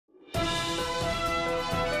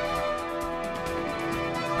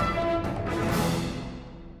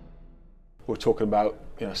We're talking about,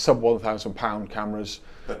 you know, sub £1,000 cameras.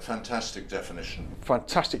 But fantastic definition.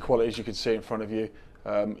 Fantastic quality, as you can see in front of you.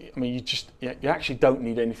 I mean, you actually don't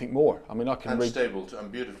need anything more. I mean, I can read. Stable,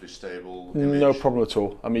 and beautifully stable. No image. problem at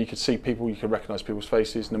all. I mean, you can see people, you can recognise people's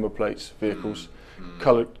faces, number plates, vehicles.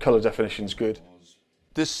 Colour definition's good.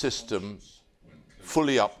 This system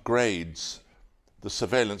fully upgrades the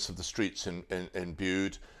surveillance of the streets in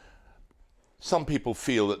Bude. Some people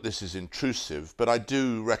feel that this is intrusive, but I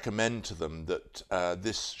do recommend to them that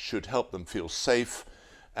this should help them feel safe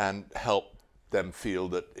and help them feel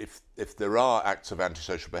that if there are acts of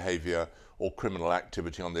antisocial behaviour or criminal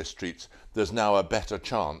activity on their streets, there's now a better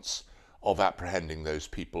chance of apprehending those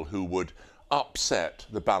people who would upset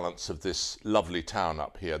the balance of this lovely town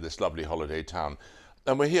up here, this lovely holiday town.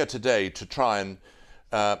 And we're here today to try and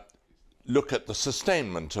look at the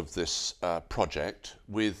sustainment of this project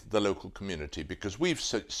with the local community, because we've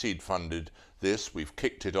seed funded this, we've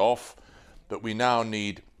kicked it off, but we now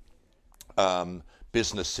need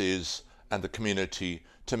businesses and the community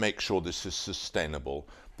to make sure this is sustainable.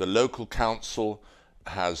 The local council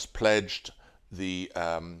has pledged the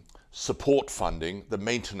support funding, the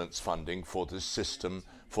maintenance funding for this system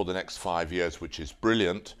for the next 5 years, which is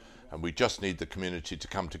brilliant, and we just need the community to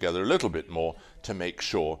come together a little bit more to make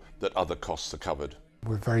sure that other costs are covered.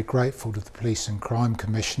 We're very grateful to the Police and Crime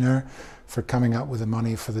Commissioner for coming up with the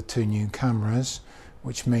money for the 2 new cameras,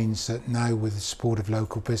 which means that now, with the support of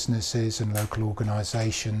local businesses and local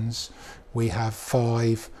organisations, we have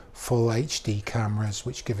 5 full HD cameras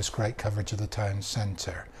which give us great coverage of the town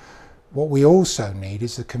centre. What we also need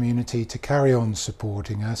is the community to carry on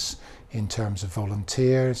supporting us in terms of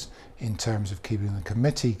volunteers, in terms of keeping the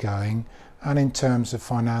committee going, and in terms of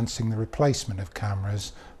financing the replacement of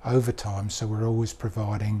cameras over time, so we're always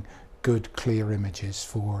providing good, clear images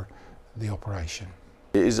for the operation.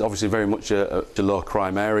 It is obviously very much a low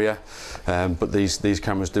crime area, but these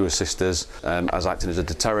cameras do assist us as acting as a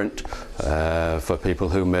deterrent for people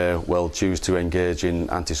who may well choose to engage in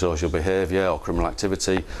antisocial behaviour or criminal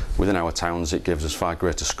activity within our towns. It gives us far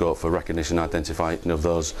greater scope for recognition and identifying of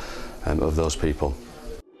those people.